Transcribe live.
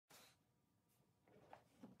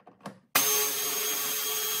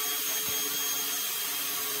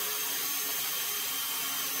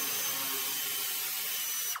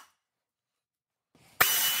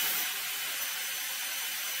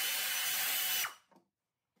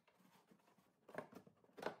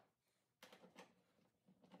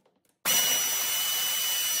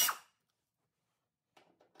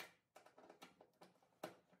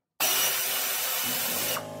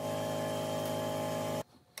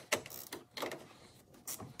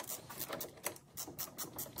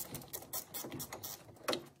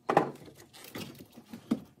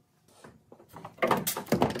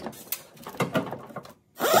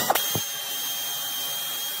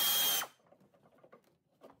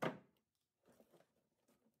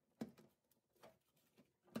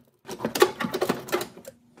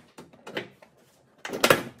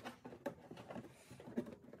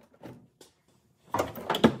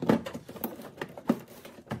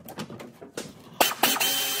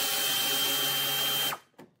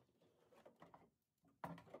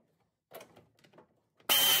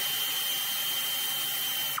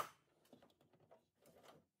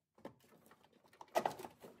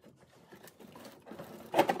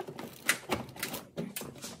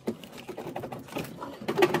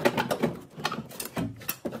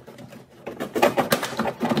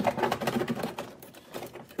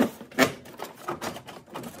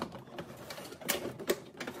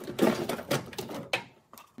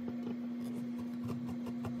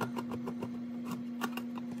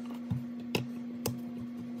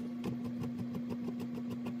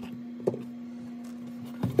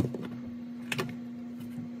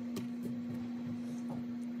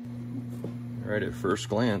Alright, at first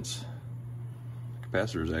glance,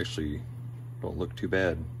 capacitors actually don't look too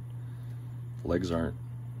bad. Legs aren't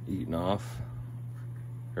eaten off.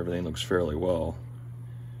 Everything looks fairly well.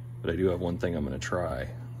 But I do have one thing I'm going to try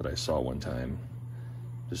that I saw one time,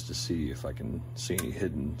 just to see if I can see any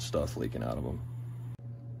hidden stuff leaking out of them.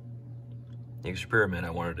 The experiment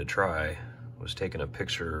I wanted to try was taking a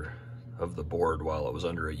picture of the board while it was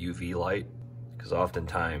under a UV light, because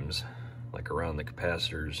oftentimes, like around the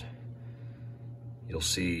capacitors, you'll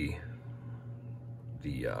see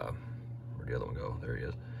the, where'd the other one go? There he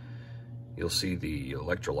is. You'll see the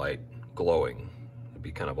electrolyte glowing. It'd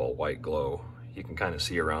be kind of all white glow. You can kind of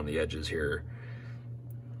see around the edges here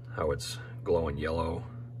how it's glowing yellow.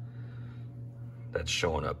 That's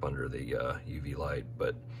showing up under the UV light,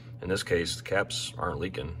 but in this case, the caps aren't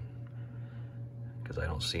leaking because I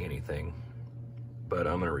don't see anything, but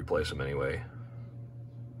I'm gonna replace them anyway.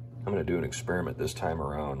 I'm gonna do an experiment this time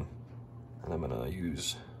around, and I'm gonna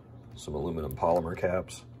use some aluminum polymer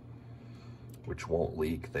caps, which won't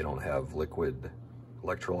leak. They don't have liquid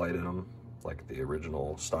electrolyte in them like the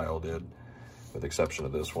original style did, with the exception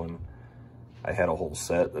of this one. I had a whole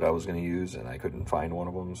set that I was gonna use and I couldn't find one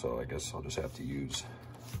of them, so I guess I'll just have to use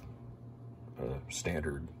a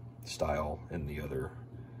standard style in the other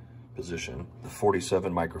position. The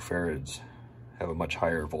 47 microfarads have a much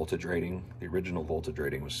higher voltage rating. The original voltage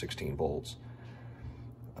rating was 16 volts.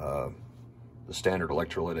 The standard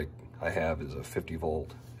electrolytic I have is a 50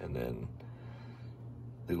 volt, and then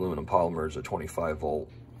the aluminum polymer is a 25 volt.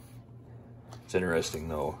 It's interesting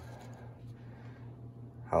though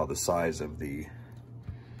how the size of the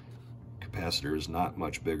capacitor is not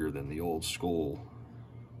much bigger than the old school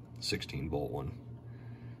 16 volt one,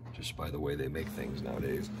 just by the way they make things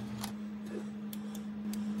nowadays.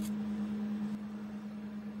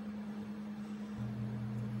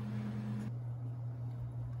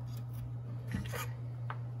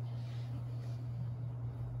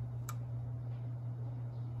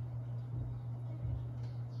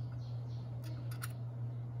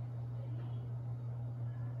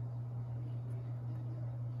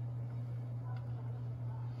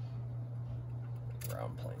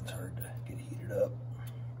 Ground plane's hard to get heated up.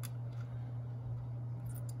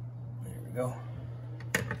 There we go.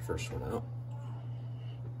 First one out.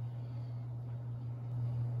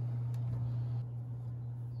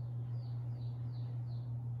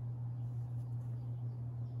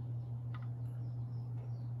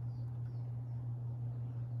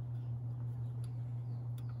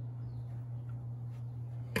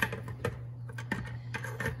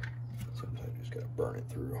 Sometimes you just gotta burn it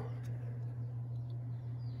through.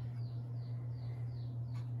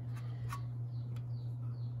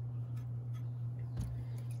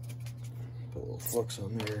 Put a little flux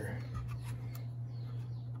on there.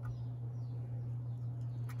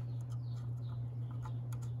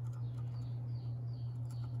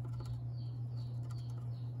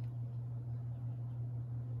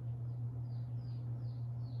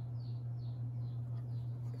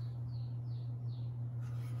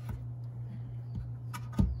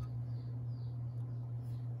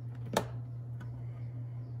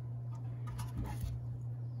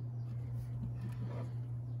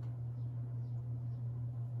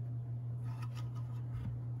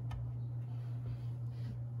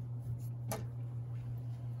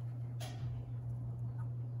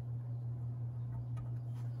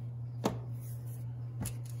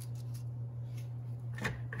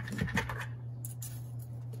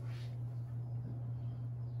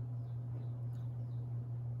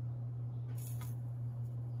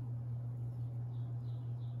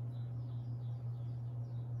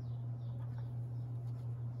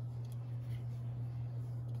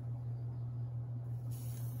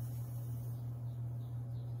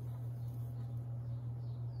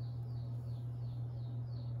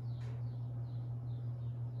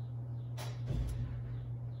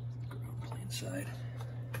 Side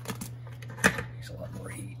makes a lot more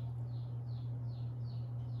heat.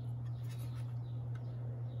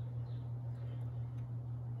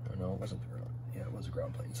 Oh no, it wasn't the ground. Yeah, it was the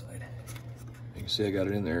ground plane side. You can see I got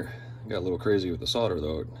it in there. I got a little crazy with the solder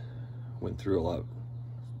though. It went through a lot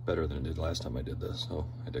better than it did last time I did this, so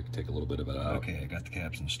I had to take a little bit of it out. Okay, I got the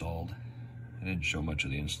caps installed. I didn't show much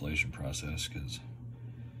of the installation process because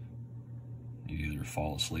you either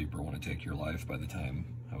fall asleep or want to take your life by the time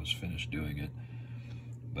I was finished doing it.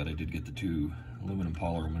 But I did get the two aluminum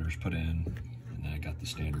polymers put in, and then I got the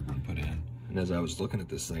standard one put in. And as I was looking at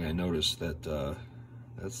this thing, I noticed that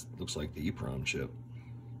that looks like the EEPROM chip.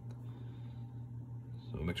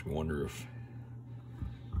 So it makes me wonder if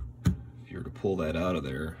you were to pull that out of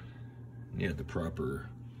there, and you had the proper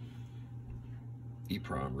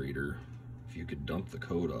EEPROM reader if you could dump the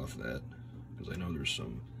code off that, because I know there's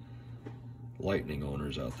some Lightning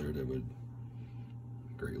owners out there that would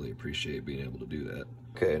greatly appreciate being able to do that.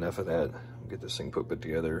 Okay, enough of that. Get this thing put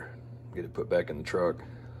together, get it put back in the truck,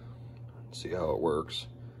 see how it works.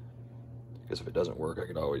 Because if it doesn't work, I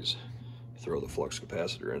could always throw the flux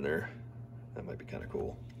capacitor in there. That might be kind of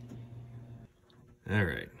cool. All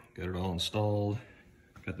right, got it all installed.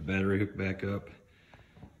 Got the battery hooked back up.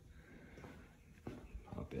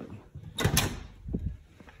 Hop in.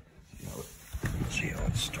 See how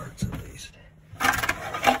it starts at least.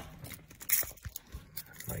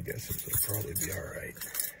 My guess is it'll probably be all right.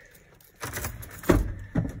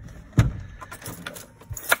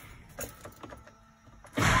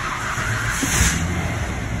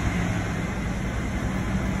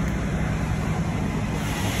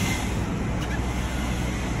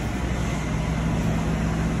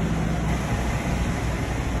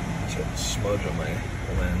 Smudge on my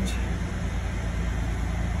lens.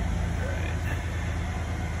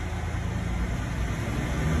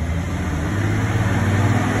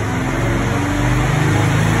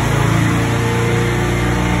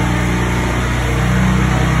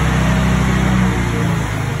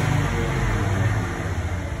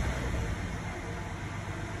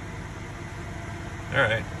 All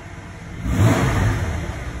right.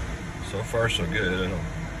 So far, so good. I don't.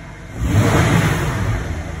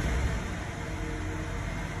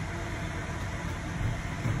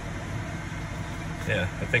 Yeah,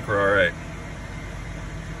 I think we're all right.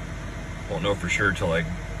 Won't know for sure till I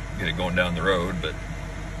get it going down the road, but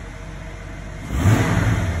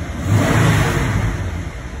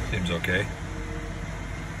seems okay.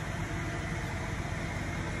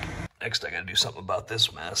 Next, I gotta do something about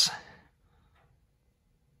this mess.